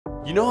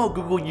You know how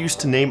Google used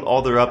to name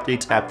all their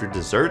updates after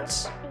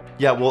desserts?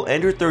 Yeah, well,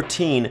 Android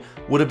 13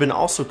 would have been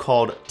also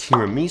called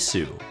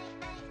tiramisu.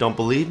 Don't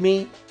believe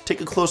me?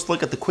 Take a close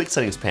look at the quick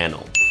settings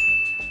panel.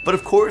 But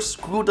of course,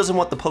 Google doesn't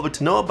want the public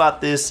to know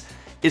about this.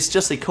 It's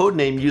just a code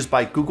name used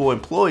by Google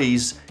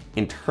employees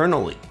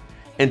internally.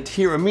 And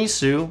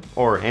tiramisu,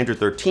 or Android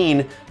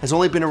 13, has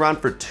only been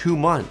around for 2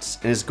 months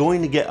and is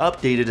going to get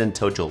updated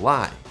until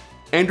July.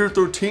 Android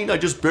 13, I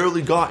just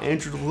barely got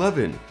Android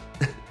 11.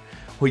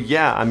 Well,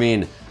 yeah, I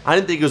mean, I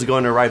didn't think it was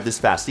going to arrive this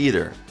fast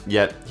either,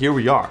 yet here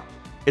we are.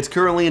 It's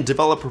currently in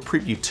developer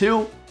preview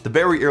 2, the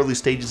very early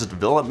stages of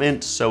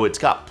development, so it's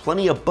got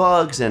plenty of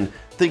bugs and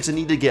things that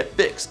need to get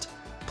fixed.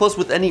 Plus,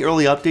 with any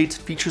early updates,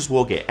 features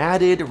will get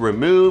added,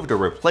 removed, or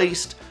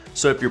replaced,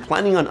 so if you're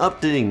planning on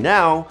updating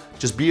now,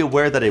 just be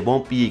aware that it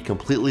won't be a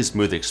completely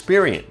smooth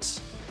experience.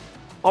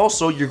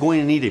 Also, you're going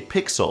to need a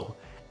Pixel,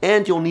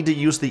 and you'll need to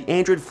use the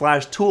Android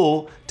Flash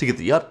tool to get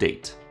the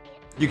update.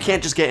 You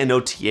can't just get an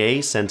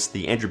OTA since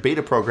the Android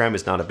beta program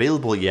is not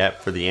available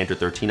yet for the Android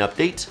 13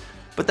 update,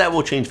 but that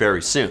will change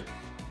very soon.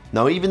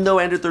 Now, even though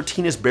Android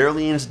 13 is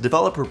barely in its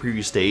developer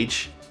preview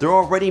stage, there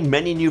are already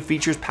many new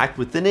features packed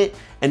within it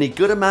and a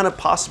good amount of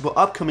possible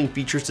upcoming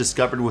features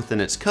discovered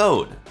within its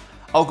code.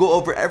 I'll go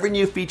over every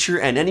new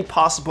feature and any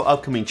possible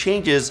upcoming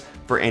changes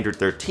for Android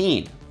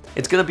 13.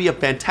 It's going to be a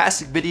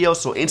fantastic video,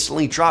 so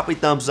instantly drop a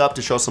thumbs up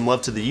to show some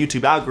love to the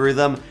YouTube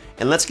algorithm,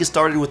 and let's get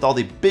started with all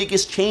the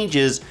biggest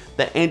changes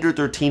that Android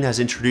 13 has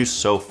introduced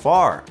so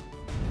far.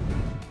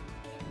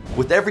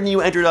 With every new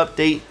Android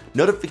update,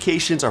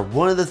 notifications are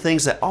one of the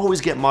things that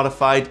always get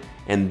modified,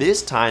 and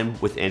this time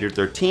with Android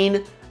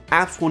 13,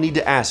 apps will need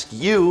to ask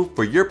you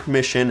for your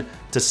permission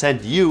to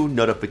send you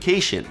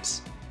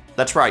notifications.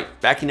 That's right,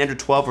 back in Android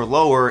 12 or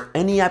lower,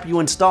 any app you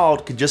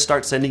installed could just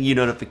start sending you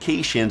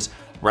notifications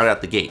right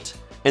out the gate.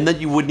 And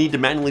then you would need to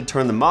manually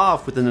turn them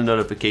off within the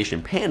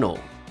notification panel.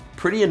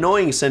 Pretty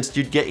annoying since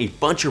you'd get a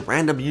bunch of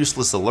random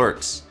useless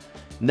alerts.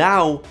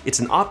 Now, it's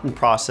an opt-in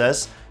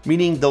process,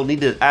 meaning they'll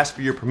need to ask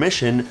for your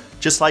permission,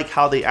 just like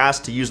how they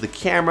ask to use the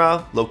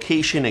camera,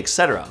 location,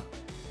 etc.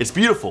 It's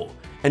beautiful,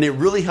 and it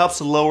really helps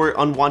to lower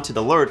unwanted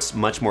alerts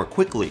much more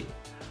quickly.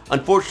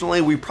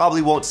 Unfortunately, we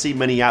probably won't see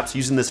many apps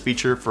using this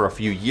feature for a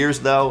few years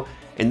though,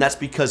 and that's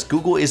because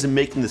Google isn't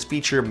making this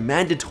feature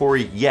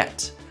mandatory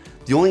yet.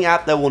 The only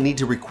app that will need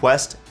to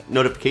request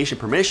notification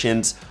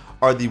permissions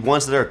are the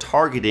ones that are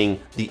targeting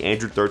the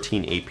Android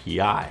 13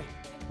 API.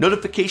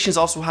 Notifications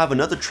also have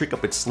another trick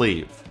up its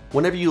sleeve.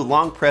 Whenever you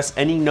long press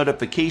any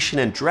notification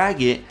and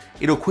drag it,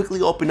 it'll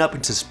quickly open up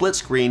into split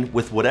screen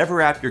with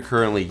whatever app you're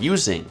currently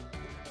using.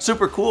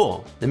 Super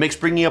cool. It makes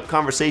bringing up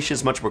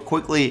conversations much more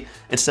quickly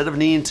instead of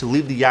needing to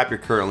leave the app you're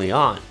currently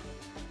on.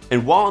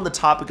 And while on the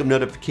topic of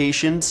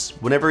notifications,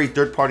 whenever a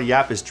third-party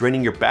app is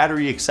draining your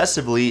battery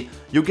excessively,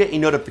 you'll get a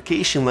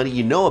notification letting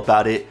you know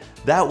about it,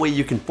 that way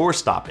you can force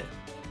stop it.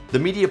 The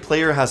media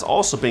player has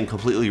also been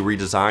completely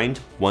redesigned.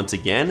 Once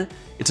again,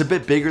 it's a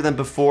bit bigger than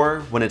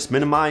before when it's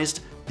minimized,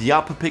 the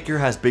output picker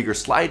has bigger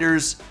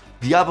sliders,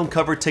 the album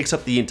cover takes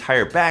up the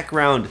entire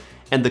background,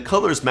 and the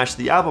colors match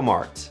the album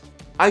art.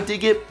 I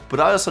dig it, but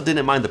I also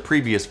didn't mind the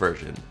previous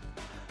version.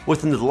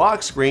 Within the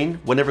lock screen,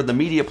 whenever the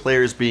media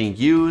player is being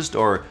used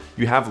or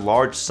you have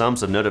large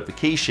sums of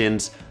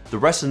notifications, the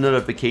rest of the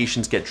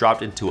notifications get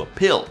dropped into a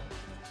pill.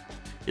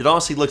 It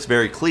honestly looks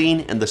very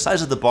clean, and the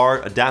size of the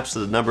bar adapts to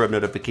the number of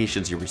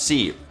notifications you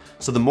receive,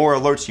 so the more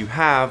alerts you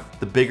have,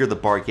 the bigger the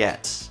bar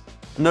gets.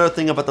 Another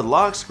thing about the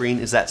lock screen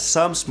is that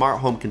some smart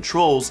home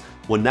controls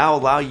will now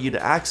allow you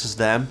to access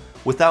them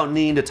without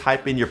needing to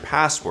type in your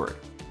password.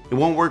 It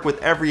won't work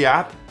with every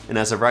app, and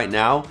as of right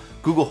now,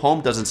 Google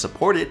Home doesn't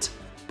support it,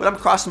 but I'm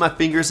crossing my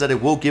fingers that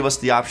it will give us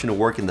the option to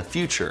work in the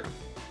future.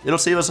 It'll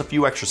save us a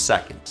few extra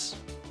seconds.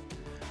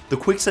 The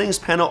quick settings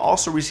panel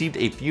also received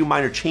a few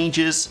minor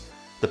changes.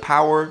 The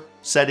power,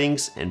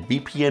 settings, and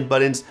VPN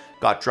buttons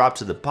got dropped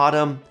to the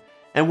bottom,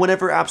 and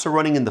whenever apps are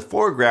running in the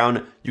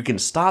foreground, you can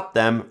stop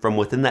them from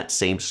within that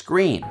same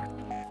screen.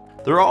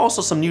 There are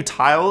also some new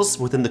tiles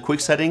within the quick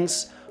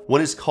settings.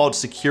 One is called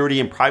Security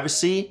and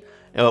Privacy,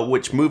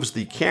 which moves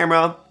the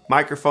camera,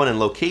 microphone, and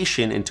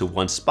location into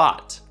one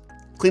spot.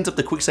 Cleans up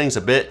the quick settings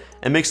a bit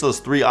and makes those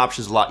 3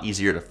 options a lot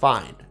easier to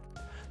find.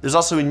 There's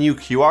also a new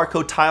QR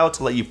code tile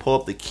to let you pull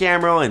up the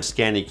camera and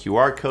scan a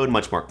QR code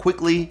much more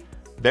quickly.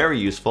 Very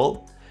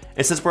useful.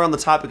 And since we're on the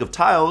topic of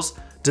tiles,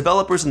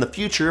 developers in the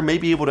future may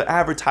be able to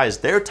advertise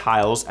their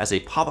tiles as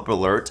a pop-up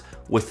alert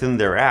within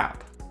their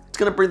app. It's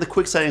going to bring the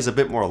quick settings a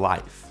bit more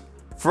life.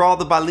 For all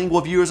the bilingual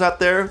viewers out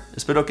there,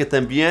 espero que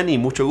estén bien y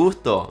mucho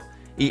gusto.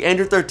 Y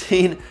Android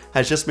 13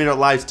 has just made our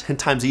lives 10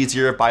 times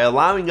easier by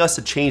allowing us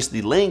to change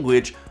the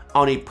language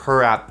on a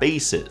per app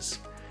basis.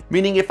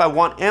 Meaning if I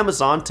want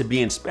Amazon to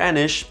be in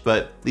Spanish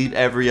but leave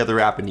every other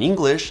app in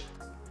English,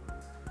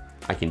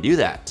 I can do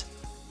that.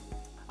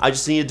 I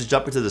just needed to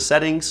jump into the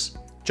settings,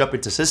 jump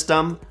into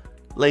system,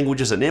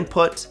 languages and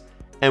input,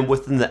 and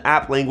within the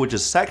app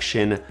languages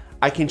section,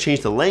 I can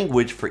change the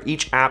language for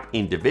each app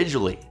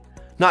individually.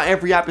 Not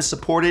every app is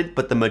supported,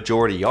 but the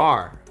majority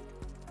are.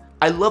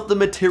 I love the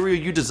Material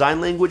You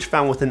design language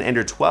found within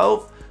Android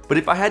 12, but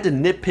if I had to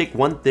nitpick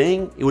one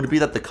thing, it would be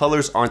that the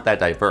colors aren't that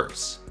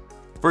diverse.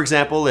 For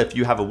example, if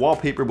you have a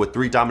wallpaper with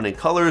 3 dominant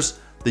colors,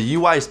 the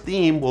UI's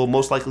theme will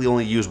most likely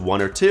only use 1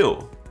 or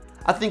 2.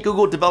 I think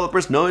Google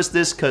developers noticed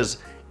this because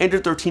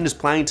Android 13 is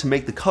planning to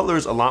make the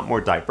colors a lot more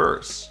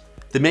diverse.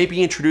 They may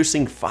be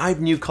introducing 5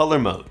 new color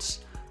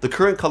modes. The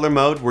current color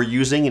mode we're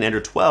using in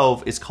Android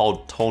 12 is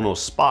called Tonal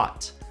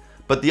Spot,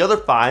 but the other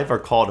 5 are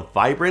called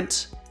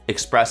Vibrant,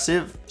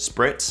 Expressive,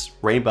 Spritz,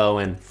 Rainbow,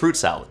 and Fruit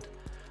Salad.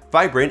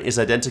 Vibrant is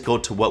identical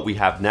to what we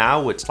have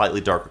now with slightly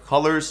darker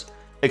colors.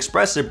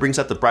 Expressive brings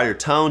out the brighter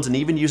tones and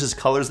even uses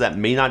colors that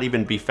may not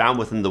even be found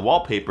within the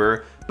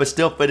wallpaper, but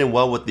still fit in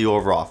well with the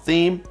overall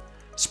theme.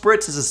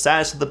 Spritz is the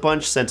saddest of the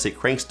bunch since it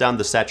cranks down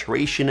the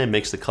saturation and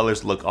makes the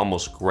colors look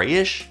almost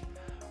grayish.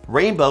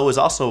 Rainbow is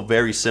also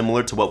very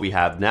similar to what we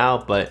have now,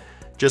 but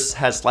just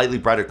has slightly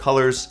brighter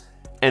colors.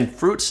 And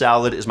Fruit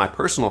Salad is my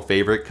personal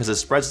favorite because it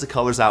spreads the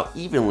colors out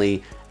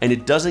evenly and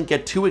it doesn't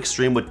get too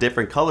extreme with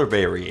different color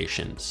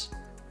variations.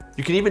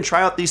 You can even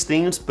try out these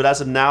themes, but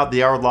as of now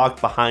they are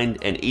locked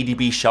behind an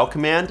ADB shell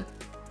command,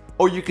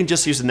 or you can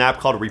just use an app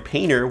called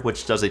Repainter,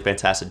 which does a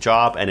fantastic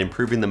job at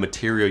improving the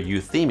Material You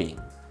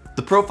theming.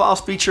 The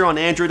profiles feature on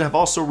Android have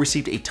also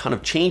received a ton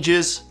of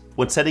changes.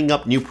 When setting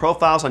up new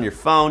profiles on your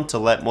phone to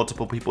let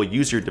multiple people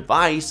use your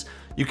device,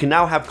 you can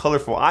now have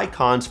colorful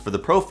icons for the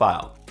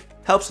profile.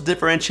 Helps to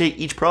differentiate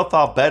each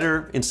profile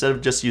better instead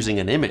of just using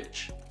an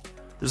image.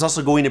 There's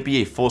also going to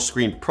be a full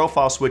screen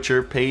profile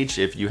switcher page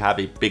if you have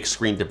a big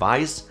screen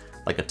device,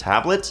 like a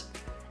tablet.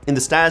 In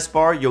the status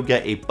bar, you'll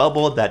get a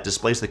bubble that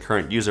displays the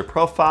current user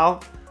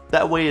profile.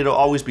 That way it'll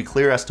always be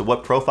clear as to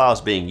what profile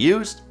is being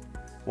used.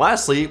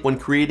 Lastly, when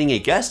creating a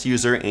guest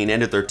user in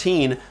Android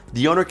 13,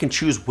 the owner can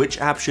choose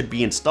which app should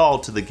be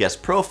installed to the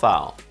guest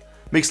profile.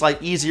 Makes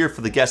life easier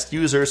for the guest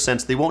user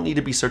since they won't need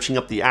to be searching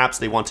up the apps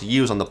they want to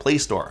use on the Play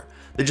Store.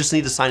 They just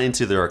need to sign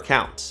into their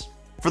accounts.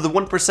 For the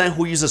 1%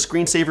 who use a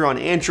screensaver on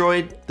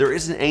Android, there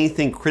isn't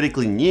anything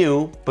critically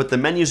new, but the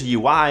menu's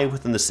UI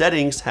within the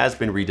settings has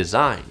been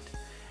redesigned.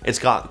 It's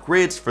got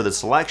grids for the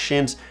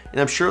selections,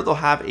 and I'm sure they'll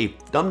have a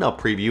thumbnail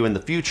preview in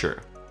the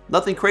future.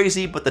 Nothing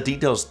crazy, but the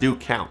details do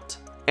count.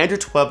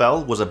 Android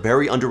 12L was a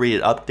very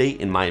underrated update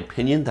in my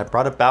opinion that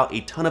brought about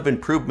a ton of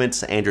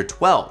improvements to Android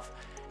 12,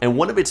 and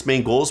one of its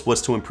main goals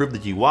was to improve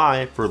the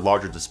UI for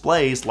larger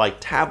displays like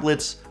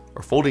tablets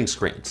or folding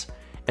screens.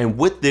 And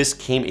with this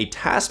came a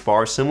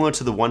taskbar similar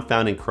to the one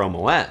found in Chrome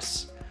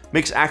OS.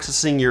 Makes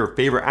accessing your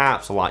favorite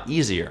apps a lot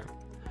easier.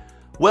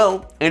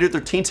 Well, Android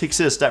 13 takes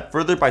it a step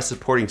further by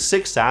supporting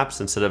 6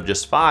 apps instead of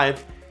just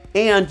 5,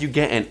 and you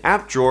get an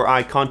app drawer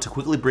icon to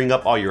quickly bring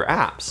up all your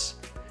apps.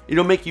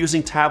 It'll make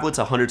using tablets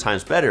 100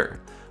 times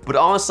better, but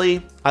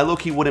honestly, I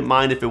low-key wouldn't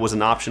mind if it was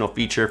an optional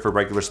feature for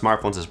regular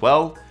smartphones as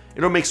well.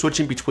 It'll make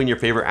switching between your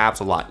favorite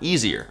apps a lot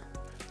easier.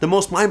 The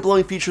most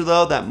mind-blowing feature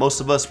though that most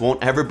of us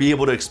won't ever be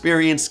able to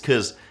experience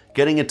because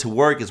getting it to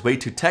work is way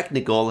too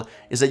technical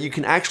is that you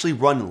can actually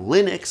run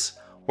Linux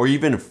or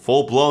even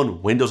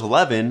full-blown Windows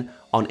 11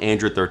 on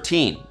Android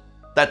 13.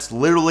 That's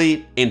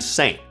literally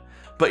insane.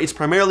 But it's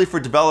primarily for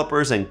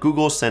developers and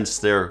Google since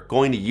they're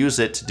going to use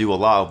it to do a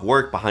lot of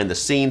work behind the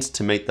scenes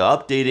to make the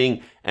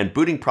updating and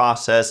booting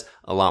process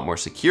a lot more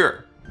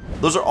secure.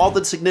 Those are all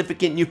the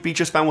significant new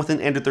features found within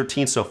Android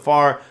 13 so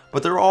far,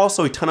 but there are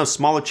also a ton of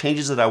smaller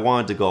changes that I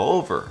wanted to go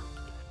over.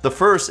 The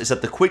first is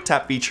that the quick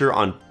tap feature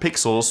on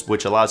Pixels,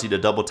 which allows you to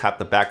double tap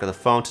the back of the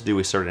phone to do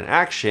a certain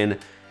action,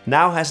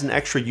 now has an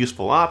extra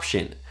useful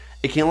option.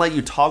 It can let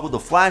you toggle the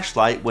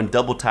flashlight when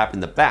double tapping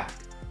the back.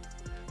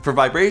 For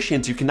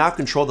vibrations, you can now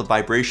control the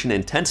vibration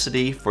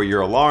intensity for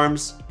your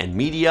alarms and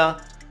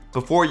media.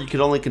 Before, you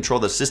could only control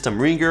the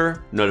system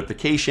ringer,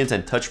 notifications,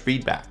 and touch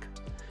feedback.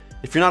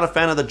 If you're not a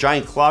fan of the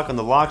giant clock on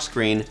the lock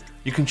screen,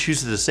 you can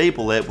choose to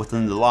disable it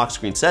within the lock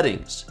screen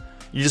settings.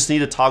 You just need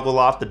to toggle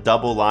off the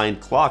double line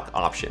clock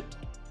option.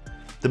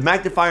 The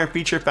magnifier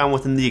feature found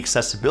within the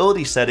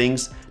accessibility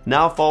settings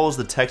now follows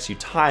the text you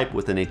type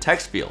within a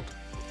text field.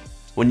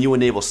 When you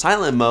enable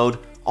silent mode,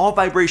 all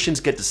vibrations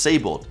get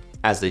disabled,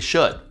 as they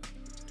should.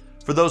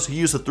 For those who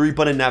use the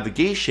 3-button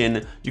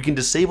navigation, you can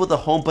disable the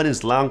home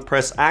button's long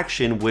press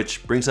action,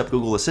 which brings up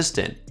Google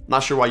Assistant.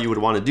 Not sure why you would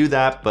want to do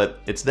that, but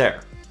it's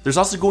there. There's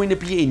also going to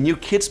be a new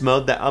Kids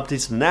mode that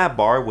updates the nav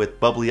bar with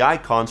bubbly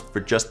icons for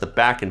just the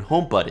back and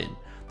home button.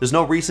 There's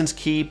no recents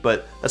key,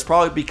 but that's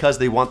probably because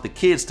they want the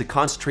kids to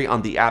concentrate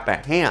on the app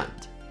at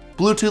hand.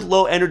 Bluetooth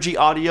Low Energy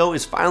Audio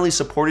is finally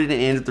supported in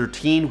Android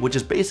 13, which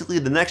is basically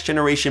the next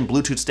generation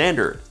Bluetooth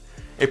standard.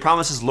 It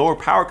promises lower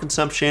power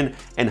consumption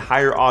and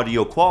higher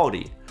audio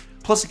quality.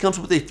 Plus it comes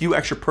with a few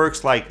extra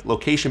perks like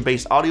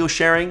location-based audio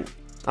sharing.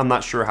 I'm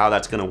not sure how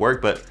that's going to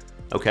work, but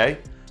okay.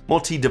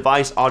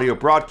 Multi-device audio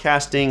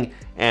broadcasting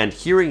and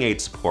hearing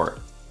aid support.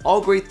 All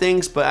great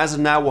things, but as of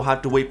now we'll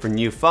have to wait for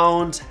new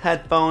phones,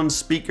 headphones,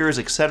 speakers,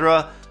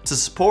 etc. to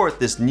support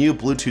this new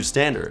Bluetooth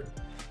standard.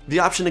 The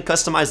option to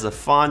customize the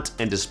font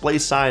and display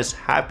size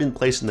have been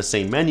placed in the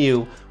same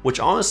menu, which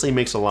honestly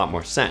makes a lot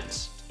more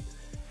sense.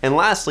 And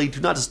lastly,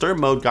 Do Not Disturb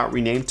mode got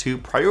renamed to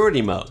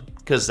Priority mode.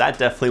 because that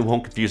definitely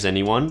won't confuse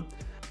anyone.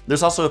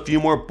 There's also a few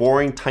more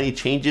boring tiny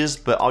changes,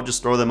 but I'll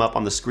just throw them up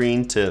on the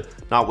screen to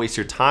not waste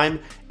your time.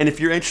 And if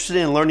you're interested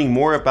in learning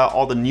more about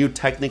all the new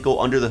technical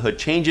under the hood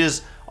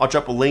changes, I'll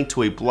drop a link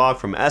to a blog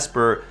from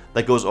Esper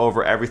that goes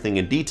over everything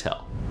in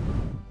detail.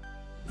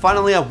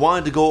 Finally, I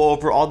wanted to go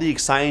over all the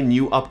exciting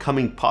new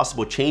upcoming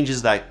possible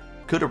changes that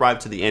could arrive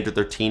to the Android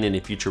 13 in a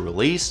future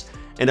release.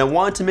 And I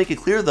wanted to make it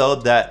clear though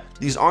that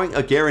these aren't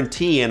a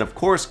guarantee, and of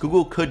course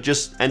Google could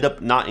just end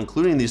up not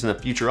including these in a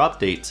future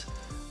update,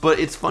 but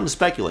it's fun to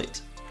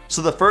speculate.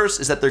 So the first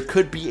is that there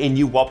could be a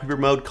new wallpaper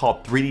mode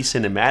called 3D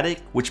Cinematic,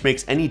 which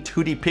makes any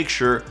 2D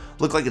picture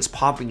look like it's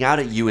popping out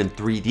at you in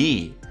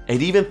 3D.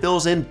 It even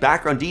fills in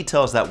background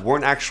details that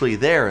weren't actually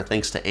there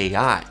thanks to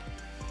AI.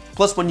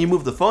 Plus, when you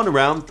move the phone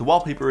around, the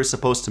wallpaper is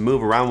supposed to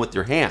move around with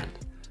your hand.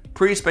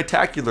 Pretty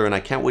spectacular, and I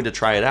can't wait to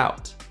try it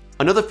out.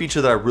 Another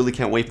feature that I really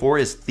can't wait for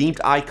is themed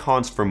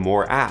icons for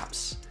more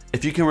apps.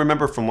 If you can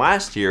remember from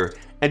last year,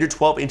 Android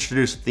 12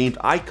 introduced themed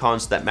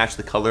icons that match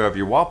the color of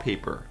your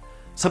wallpaper.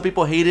 Some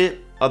people hate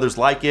it, others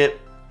like it.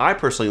 I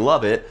personally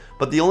love it,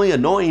 but the only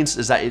annoyance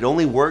is that it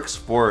only works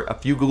for a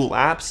few Google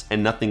apps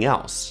and nothing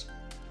else.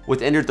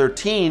 With Android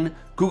 13,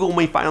 Google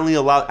may finally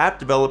allow app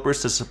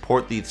developers to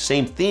support the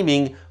same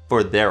theming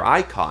for their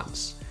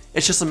icons.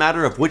 It's just a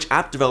matter of which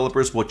app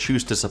developers will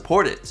choose to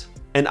support it.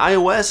 An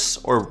iOS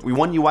or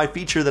One UI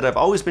feature that I've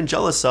always been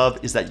jealous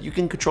of is that you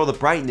can control the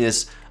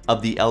brightness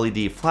of the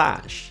LED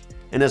flash.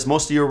 And as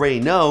most of you already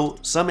know,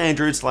 some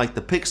Androids like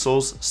the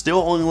Pixels still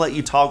only let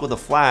you toggle the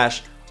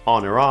flash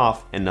on or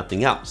off and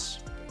nothing else.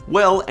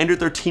 Well, Android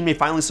 13 may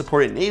finally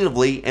support it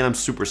natively, and I'm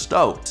super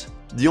stoked.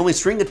 The only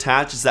string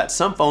attached is that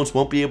some phones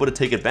won't be able to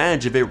take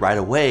advantage of it right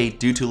away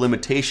due to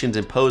limitations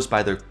imposed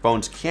by their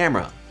phone's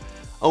camera.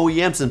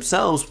 OEMs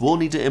themselves will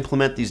need to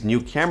implement these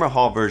new camera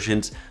Hall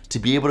versions to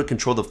be able to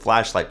control the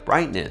flashlight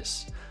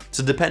brightness.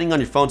 So depending on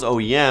your phone's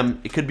OEM,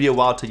 it could be a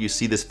while till you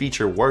see this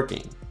feature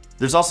working.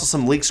 There's also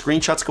some leaked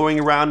screenshots going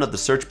around of the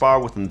search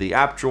bar within the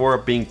app drawer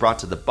being brought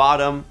to the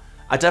bottom.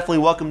 I definitely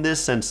welcome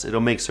this since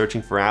it'll make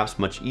searching for apps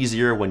much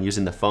easier when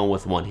using the phone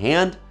with one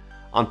hand.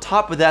 On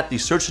top of that, the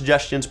search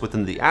suggestions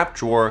within the app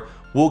drawer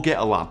will get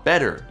a lot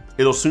better.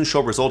 It'll soon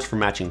show results for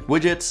matching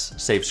widgets,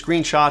 saved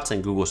screenshots,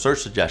 and Google search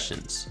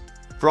suggestions.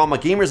 For all my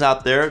gamers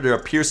out there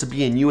appears to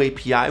be a new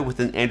API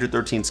within Android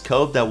 13's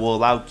code that will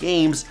allow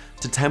games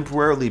to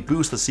temporarily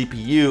boost the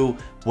CPU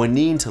when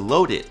needing to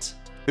load it.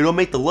 It'll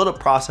make the load-up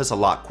process a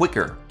lot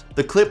quicker.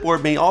 The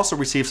clipboard may also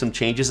receive some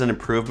changes and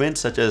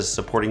improvements, such as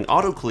supporting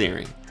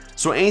auto-clearing.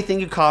 So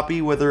anything you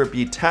copy, whether it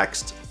be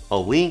text, a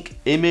link,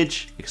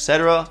 image,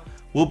 etc.,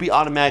 will be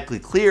automatically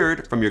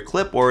cleared from your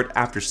clipboard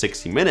after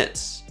 60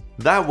 minutes.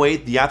 That way,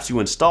 the apps you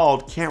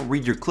installed can't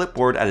read your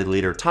clipboard at a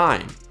later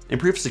time.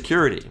 Improve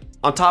security.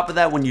 On top of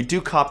that, when you do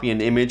copy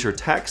an image or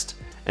text,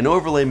 an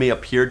overlay may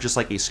appear just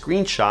like a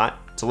screenshot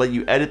to let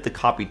you edit the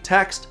copied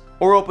text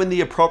or open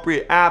the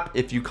appropriate app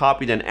if you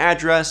copied an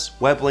address,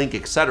 web link,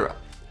 etc.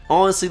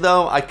 Honestly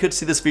though, I could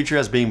see this feature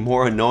as being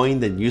more annoying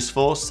than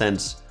useful,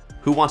 since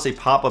who wants a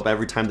pop-up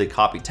every time they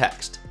copy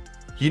text?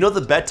 You know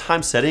the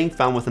bedtime setting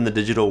found within the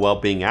digital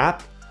well-being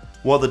app?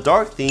 Well, the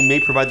dark theme may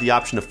provide the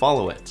option to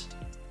follow it.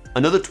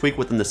 Another tweak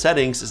within the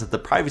settings is that the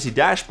privacy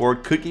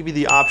dashboard could give you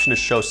the option to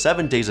show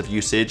 7 days of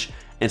usage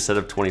instead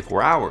of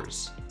 24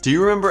 hours. Do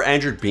you remember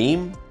Android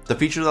Beam? The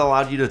feature that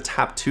allowed you to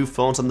tap two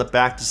phones on the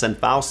back to send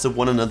files to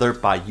one another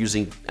by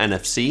using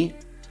NFC?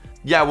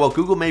 Yeah, well,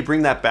 Google may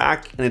bring that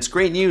back, and it's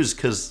great news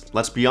because,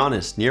 let's be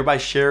honest, Nearby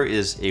Share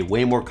is a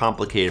way more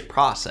complicated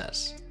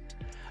process.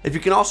 If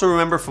you can also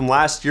remember from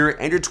last year,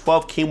 Android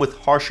 12 came with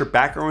harsher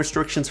background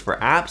restrictions for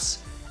apps,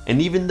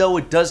 and even though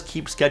it does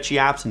keep sketchy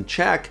apps in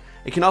check,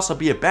 it can also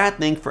be a bad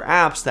thing for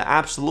apps that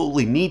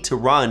absolutely need to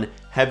run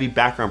heavy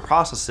background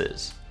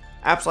processes.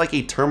 Apps like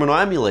a terminal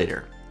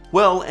emulator.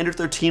 Well, Android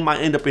 13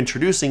 might end up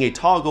introducing a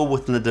toggle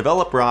within the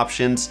developer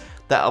options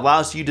that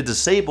allows you to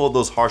disable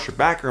those harsher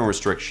background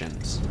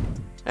restrictions.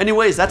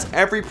 Anyways, that's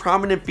every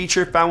prominent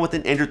feature found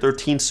within Android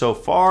 13 so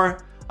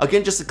far.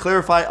 Again, just to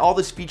clarify, all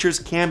these features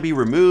can be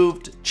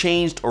removed,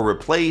 changed, or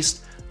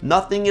replaced.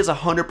 Nothing is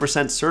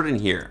 100% certain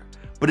here,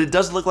 but it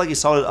does look like a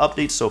solid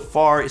update so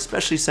far,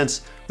 especially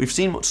since we've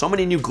seen so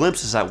many new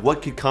glimpses at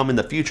what could come in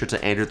the future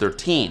to Android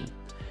 13.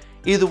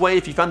 Either way,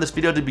 if you found this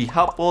video to be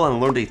helpful and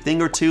learned a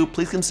thing or two,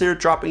 please consider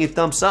dropping a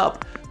thumbs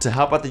up to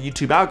help out the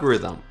YouTube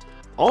algorithm.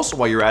 Also,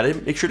 while you're at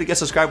it, make sure to get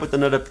subscribed with the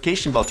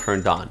notification bell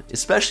turned on,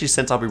 especially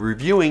since I'll be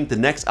reviewing the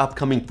next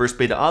upcoming first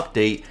beta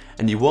update,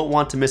 and you won't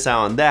want to miss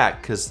out on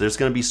that because there's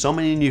going to be so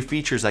many new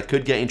features that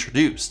could get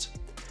introduced.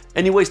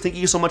 Anyways, thank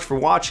you so much for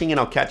watching, and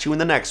I'll catch you in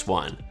the next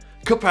one.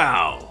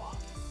 Kapow!